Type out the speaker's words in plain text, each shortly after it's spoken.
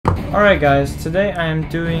Alright guys, today I am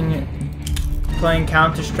playing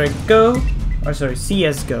Counter-Strike Go, or sorry,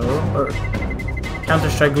 CSGO, or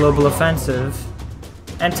Counter-Strike Global Offensive.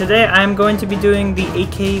 And today I am going to be doing the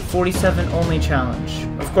AK-47 only challenge.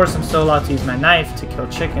 Of course I'm still allowed to use my knife to kill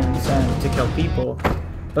chickens and to kill people,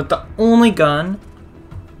 but the only gun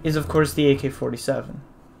is of course the AK-47.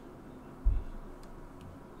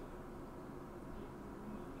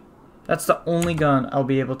 That's the only gun I'll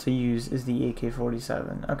be able to use is the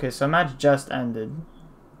AK-47. Okay, so match just ended,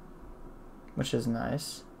 which is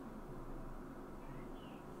nice.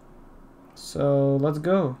 So let's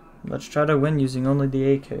go. Let's try to win using only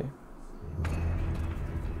the AK.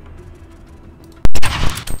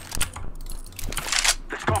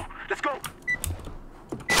 Let's go. Let's go.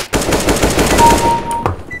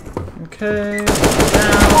 Okay, one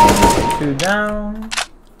down, two down.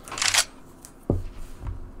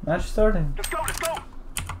 Match starting. Let's go. Let's go.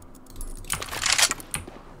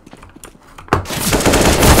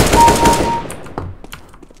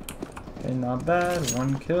 Okay, not bad.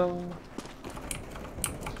 One kill.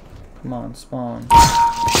 Come on, spawn.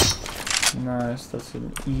 Nice, that's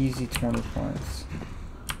an easy 20 points.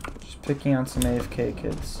 Just picking on some AFK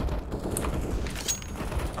kids.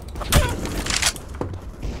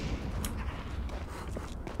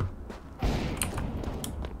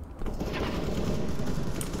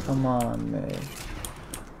 Come on, May.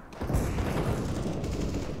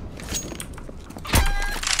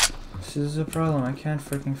 This is a problem. I can't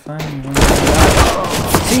freaking find anyone.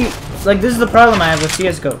 See, like this is the problem I have with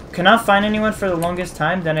CS:GO. Cannot find anyone for the longest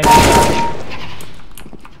time. Then I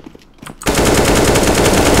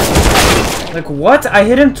like what? I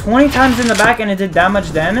hit him 20 times in the back and it did that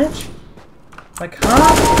much damage? Like,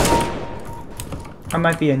 huh? I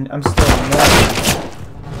might be in. I'm still in there.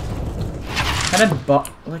 How did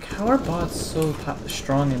like how are bots so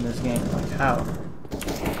strong in this game? Like how?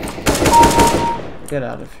 Get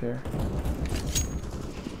out of here.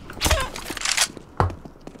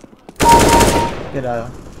 Get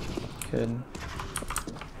out, kid.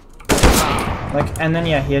 Like, and then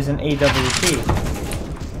yeah, he has an AWP.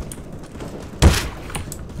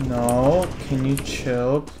 No, can you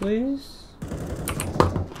chill, please?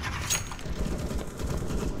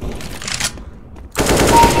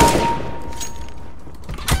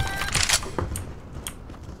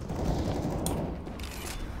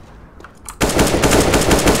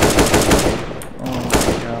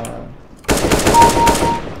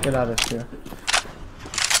 Get out of here.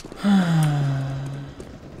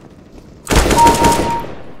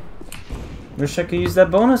 Wish I could use that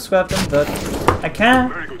bonus weapon, but I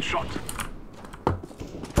can't. Very good shot.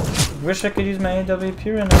 Wish I could use my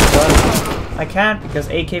AWP right now, but I can't because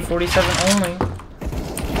AK-47 only.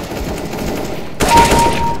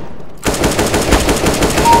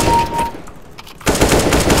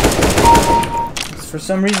 For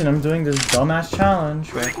some reason, I'm doing this dumbass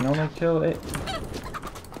challenge where I can only kill it.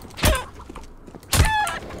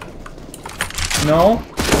 No?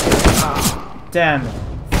 Damn it.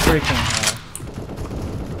 Freaking hell.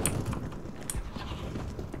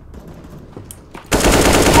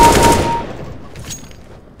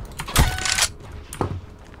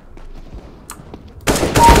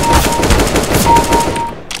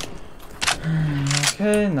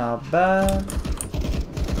 Okay, not bad.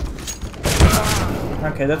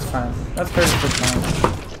 Okay, that's fine. That's perfectly fine.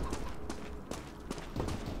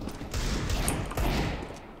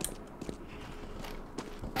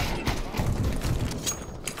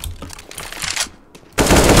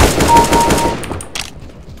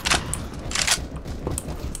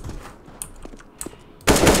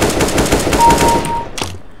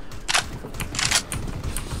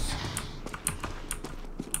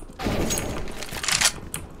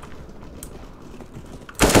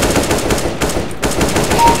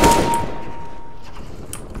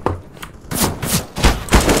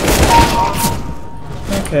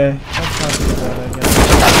 Okay, that's not too bad, I guess.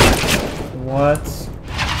 What?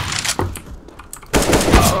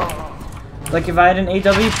 Like, if I had an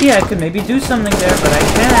AWP, I could maybe do something there, but I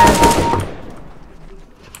can't.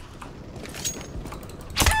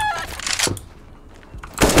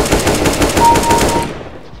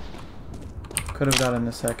 Could have gotten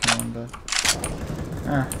the second one, but...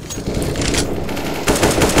 Ah.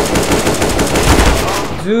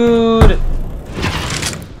 Dude!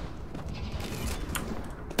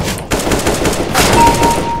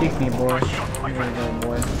 Peek me, boy. Here we go,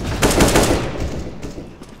 boy.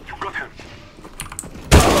 You got him.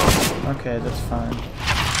 Okay, that's fine.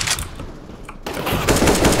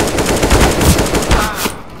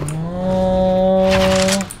 Oh.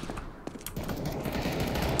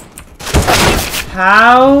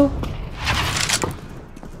 How?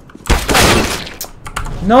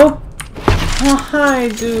 Nope. Oh, hi,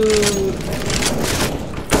 dude.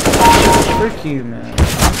 Frick you, man.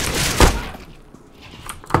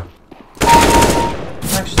 I'm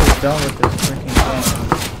actually done with this freaking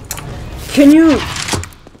game. Can you?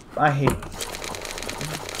 I hate.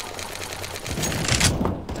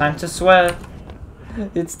 Time to sweat.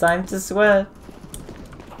 It's time to sweat.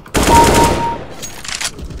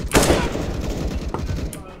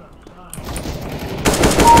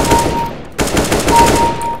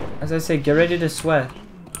 As I say, get ready to sweat.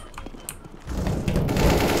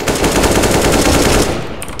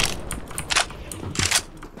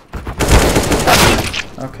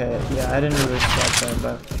 Okay, yeah, I didn't really sweat there,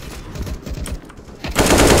 but...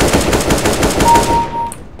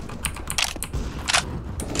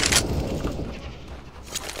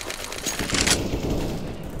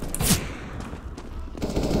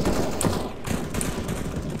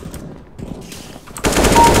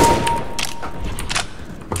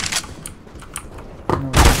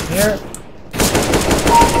 Here.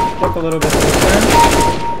 Took a little bit of turn.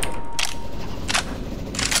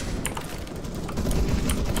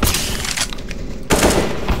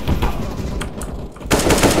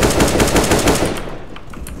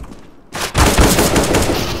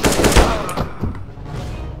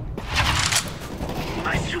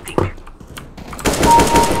 Nice shooting.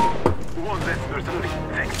 Who won this personally?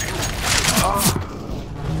 Thanks to you.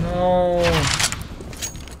 No.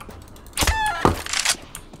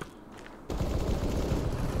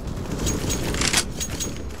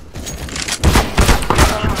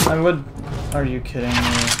 I would. Are you kidding me?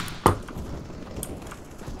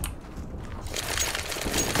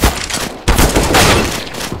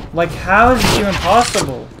 Like, how is this even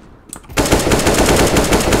possible?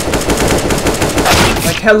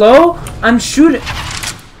 Like, hello? I'm shooting.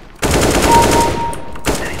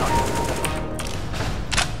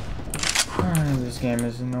 This game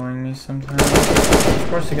is annoying me sometimes. Of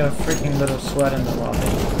course, I got a freaking little sweat in the lobby.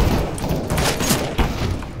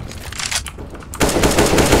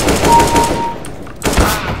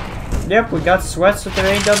 Yep, we got sweats with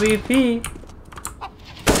their AWP.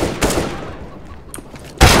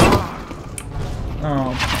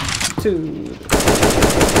 Oh, dude.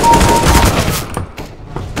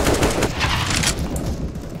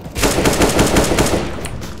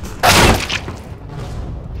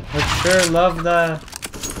 Would sure love that.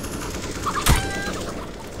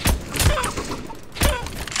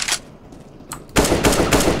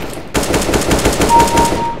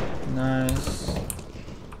 Nice.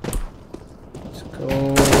 Let's go.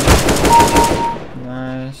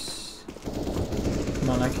 Nice. Come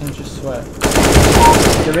on, I can just sweat.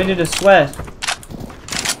 Get ready to sweat.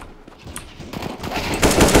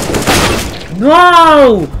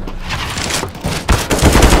 No!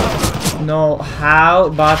 No, how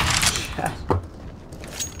about chat?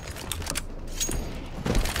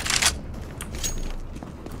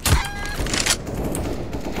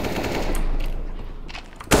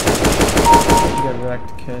 Get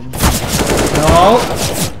wrecked, kid. No!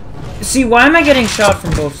 See, why am I getting shot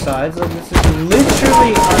from both sides? Like, this is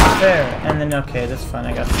literally unfair. And then, okay, that's fine.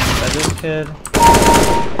 I got something by this kid.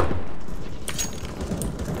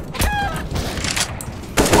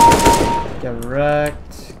 Get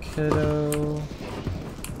wrecked, kiddo.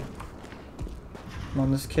 Come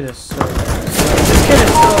on, this kid is so damn This kid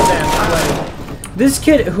is so damn sweaty. This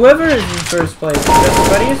kid, whoever is in first place, is the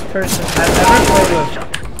sweatiest person I've ever played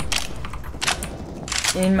with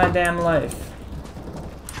in my damn life.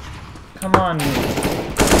 Come on, dude.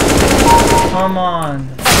 Come on.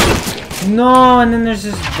 No, and then there's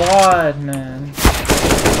this bot, man.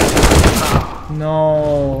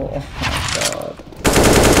 No. Oh my god.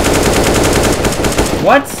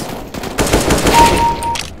 What?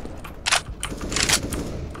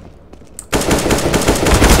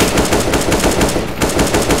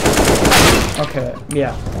 Okay,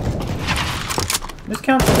 yeah. This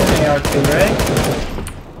counts as an AR too, right?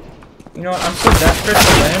 You know what? I'm so desperate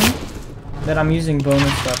to win that I'm using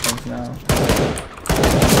bonus weapons now.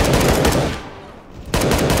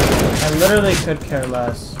 I literally could care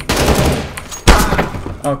less.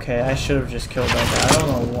 Okay, I should have just killed that guy. I don't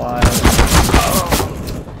know why.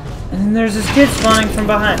 And then there's this kid spawning from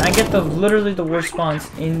behind. I get literally the worst spawns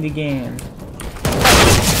in the game.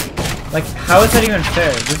 Like, how is that even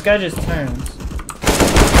fair? This guy just turns.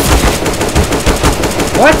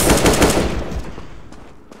 What?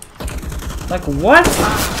 Like, what?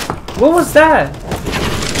 What was that?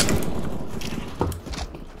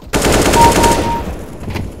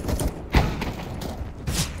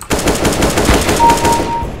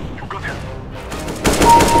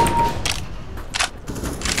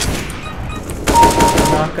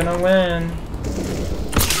 I'm not gonna win.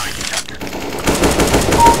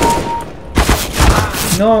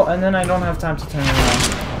 No, and then I don't have time to turn around.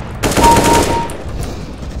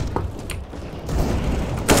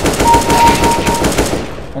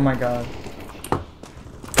 Oh my god.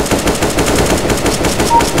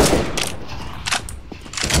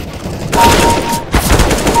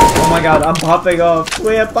 Oh my god, I'm popping off.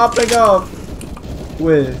 Wait, I'm popping off.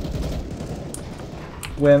 Wait,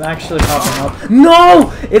 I'm actually popping off.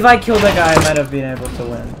 No! If I killed that guy, I might have been able to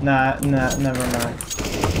win. Nah, never mind.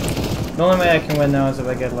 The only way I can win now is if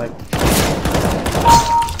I get like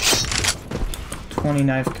 20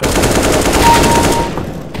 knife kills.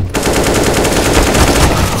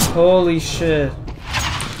 Holy shit.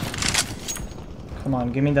 Come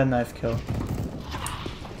on, give me that knife kill.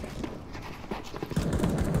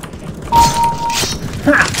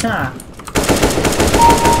 Ha!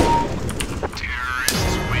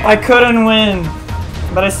 I couldn't win,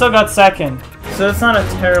 but I still got second, so it's not a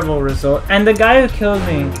terrible result. And the guy who killed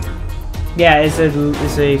me, yeah, is a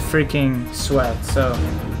freaking sweat. So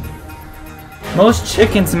most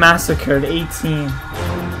chickens massacred, 18.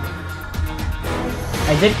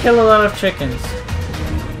 I did kill a lot of chickens.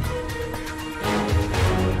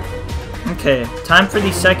 Okay, time for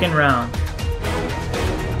the second round.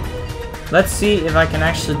 Let's see if I can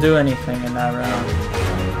actually do anything in that round.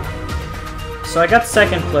 So I got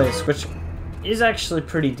second place, which is actually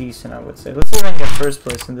pretty decent, I would say. Let's see if I can get first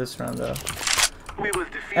place in this round, though.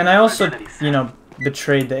 And I also, you know,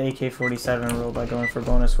 betrayed the AK-47 rule by going for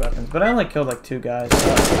bonus weapons. But I only killed like 2 guys,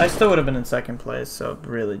 so I still would have been in second place, so it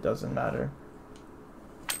really doesn't matter.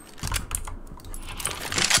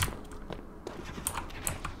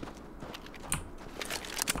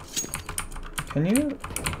 Can you...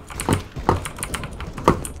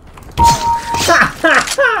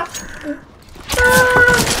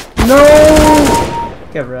 No!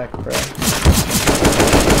 Get wrecked, bro.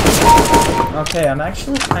 Okay, I'm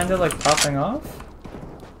actually kind of like popping off.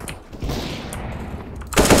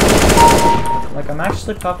 Like, I'm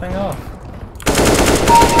actually popping off.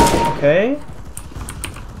 Okay.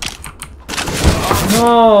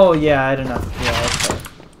 No! Yeah, I don't know. Yeah,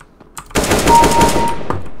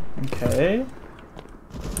 okay. Okay.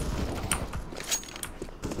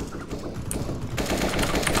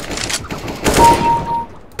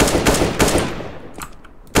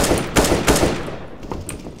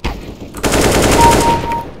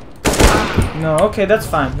 No, okay, that's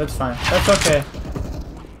fine, that's fine. That's okay.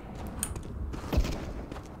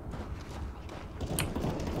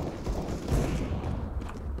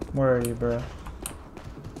 Where are you, bro?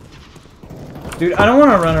 Dude, I don't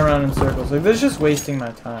want to run around in circles. Like, this is just wasting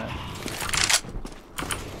my time.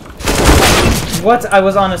 What? I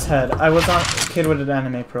was on his head. I was on... Kid with an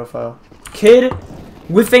anime profile. Kid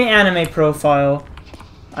with an anime profile.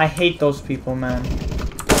 I hate those people, man.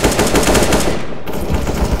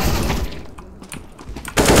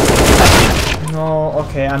 No,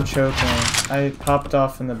 okay, I'm choking. I popped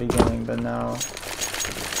off in the beginning, but now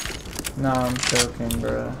I'm choking,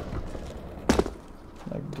 bruh.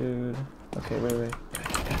 Like, dude. Okay, wait.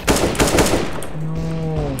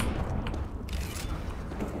 No.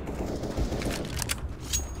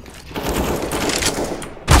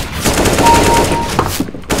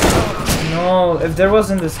 No, if there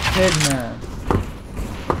wasn't this kid, man.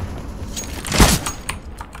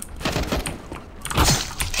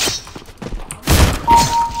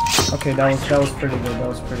 Okay, that was pretty good. That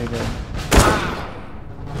was pretty good.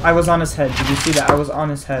 I was on his head. Did you see that? I was on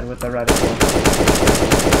his head with the reticle.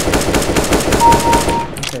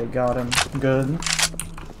 Okay, got him. Good.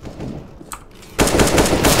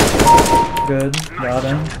 Good. Got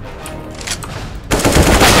him.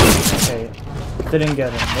 Okay. Didn't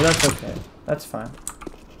get him, but that's okay. That's fine.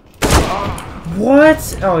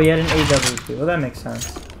 What? Oh, he had an AWP. Well, that makes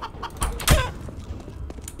sense.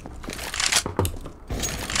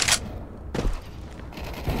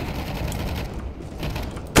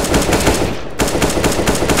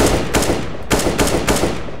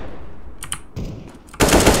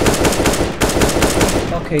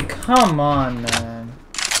 Okay, come on, man.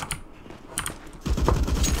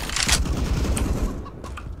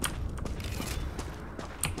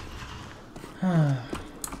 Oh,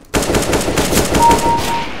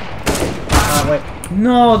 wait.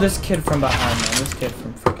 No, this kid from behind, man. This kid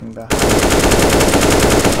from freaking behind.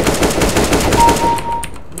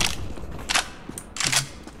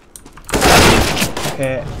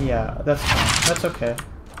 Okay, yeah, that's fine. That's okay.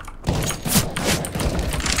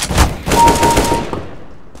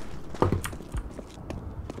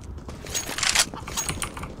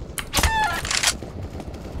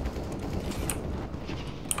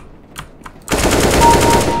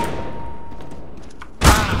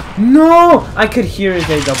 No! I could hear his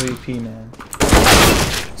AWP, man.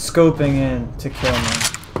 scoping in to kill me.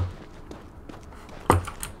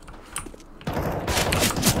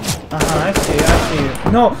 I see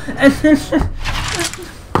you. No! And then...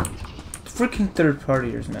 freaking third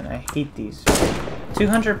partiers, man. I hate these.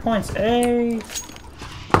 200 points. Hey!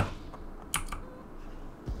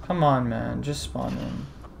 Come on, man. Just spawn in.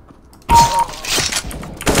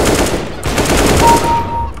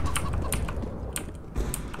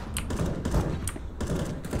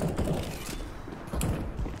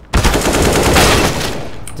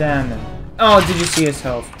 Damn it. Oh, did you see his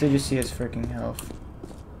health? Did you see his freaking health?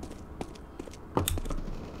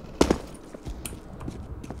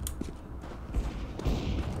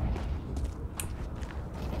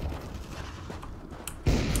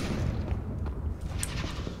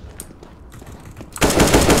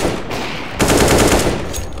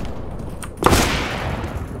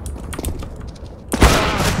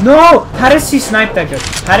 No! How does he snipe that good?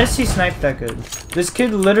 How does he snipe that good? This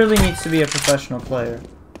kid literally needs to be a professional player.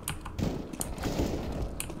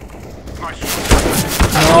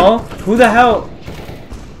 No! Who the hell?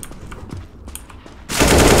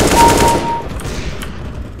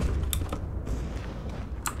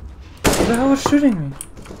 Who the hell was shooting me?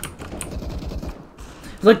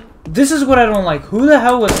 Like, this is what I don't like. Who the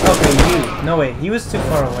hell was... Okay, you. No way. He was too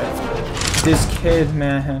far away. This kid,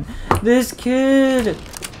 man. This kid!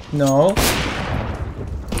 No.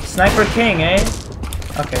 Sniper King, eh?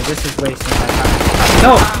 Okay, this is wasting my time.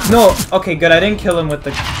 No! No! Okay, good. I didn't kill him with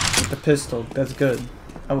the pistol. That's good.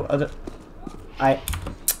 I'm gonna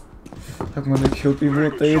kill people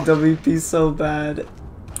with the AWP so bad.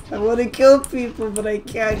 I wanna kill people, but I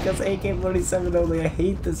can't because AK-47 only. I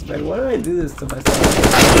hate this, man. Why do I do this to myself?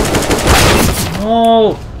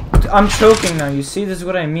 No! I'm choking now. You see, this is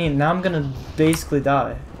what I mean. Now I'm gonna basically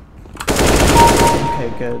die. Okay,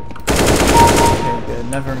 good. Okay, good.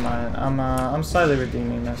 Never mind. I'm slightly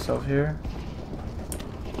redeeming myself here.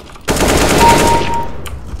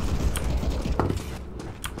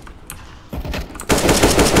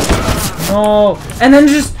 No! And then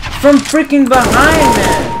just from freaking behind,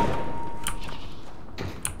 man!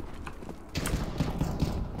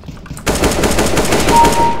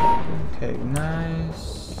 Okay, nice.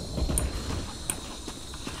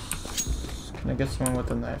 Can I get someone with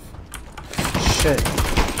a knife? Shit.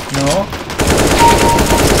 No?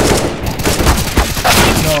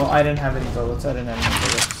 No, I didn't have any bullets. I didn't have any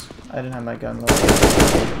bullets. I didn't have my gun loaded.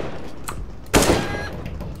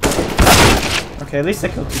 Okay, at least I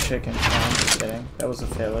killed 2 chickens. No, I'm just kidding. That was a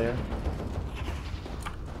failure.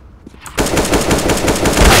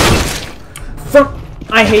 Fuck!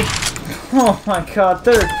 I hate... Oh my god,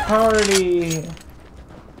 third party!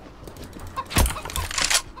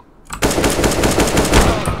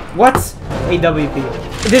 What?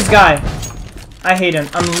 AWP. This guy! I hate him.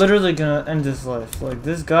 I'm literally gonna end his life. Like,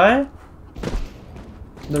 this guy?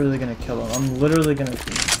 Literally gonna kill him. I'm literally gonna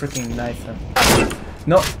freaking knife him.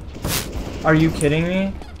 No! Are you kidding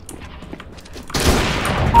me?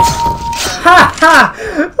 Ha ha!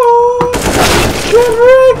 Oh! Get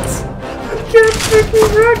wrecked! Get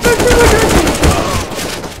freaking wrecked! I feel like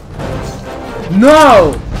I...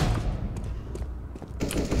 No!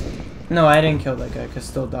 No, I didn't kill that guy, cause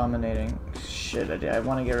still dominating. Shit, I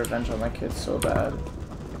want to get revenge on my kids so bad.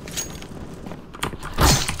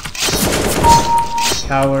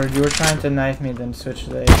 Coward, you were trying to knife me, then switch to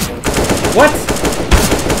the AK. What?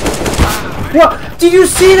 What? Did you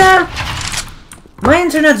see that? My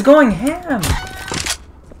internet's going ham.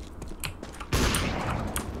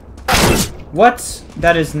 What?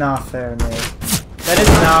 That is not fair, mate. That is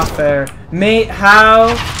not fair. Mate,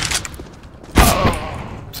 how?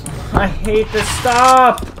 I hate this.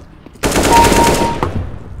 Stop!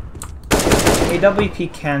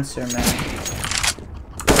 AWP cancer, man.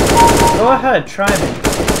 Go ahead, try me.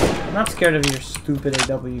 I'm not scared of your stupid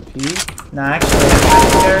AWP. Nah, actually, I'm kind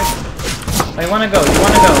of scared. Oh, you wanna go? You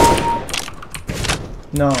wanna go?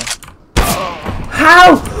 No.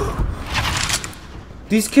 How?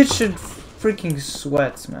 These kids should freaking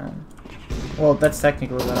sweat, man. Well, that's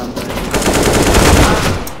technically what I'm doing.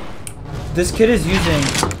 This kid is using...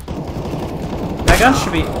 That gun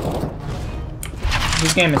should be...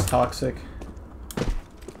 This game is toxic.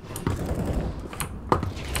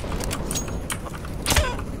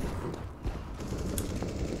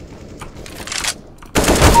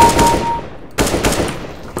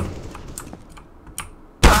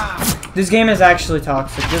 This game is actually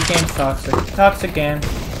toxic. This game's toxic. Toxic game.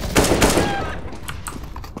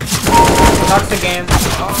 Toxic game.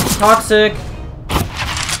 Toxic.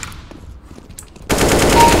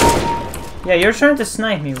 Yeah, you're trying to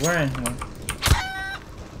snipe me. We're in here.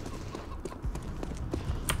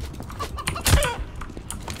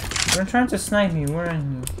 You're trying to snipe me, where are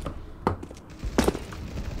you?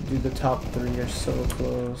 Dude, the top 3 are so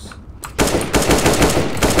close.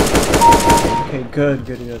 Okay, good.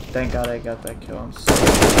 Thank God I got that kill. I'm so...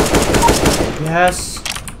 Yes!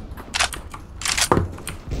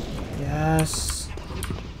 Yes!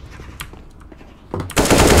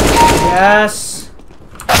 Yes!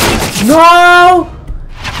 No!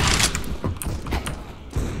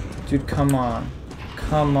 Dude, come on.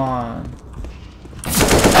 Come on.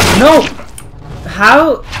 No!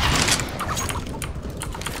 How?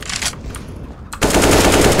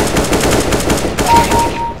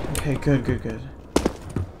 Okay, good.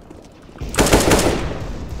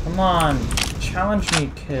 Come on. Challenge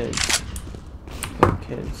me, kids.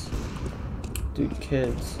 Kids. Dude,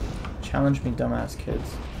 kids. Challenge me, dumbass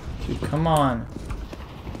kids. Dude, come on.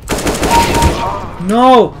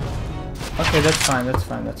 No! Okay, that's fine.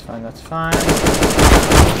 Okay, that's fine.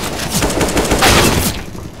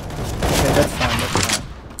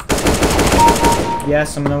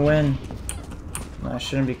 Yes, I'm gonna win. No, I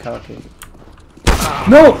shouldn't be cocky.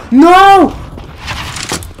 No! No!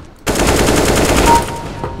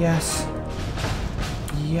 Yes.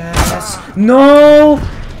 Yes. No!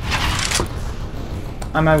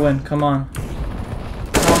 I might win. Come on.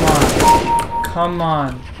 Come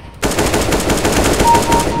on.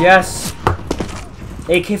 Yes.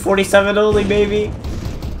 AK-47 only, baby.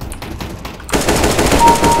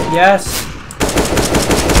 Yes.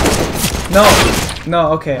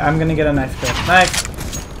 No, okay, I'm gonna get a knife kill.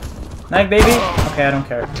 Knife, baby. Okay, I don't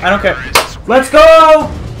care. Let's go!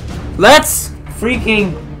 Let's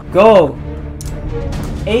freaking go.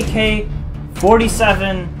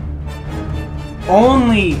 AK-47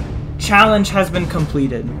 only challenge has been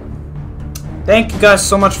completed. Thank you guys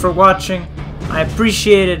so much for watching. I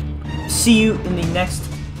appreciate it. See you in the next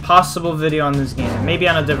possible video on this game. Maybe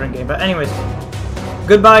on a different game. But anyways,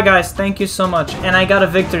 goodbye guys. Thank you so much. And I got a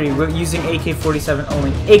victory using AK-47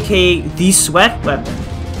 only. AKA the sweat weapon.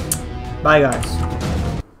 Bye guys.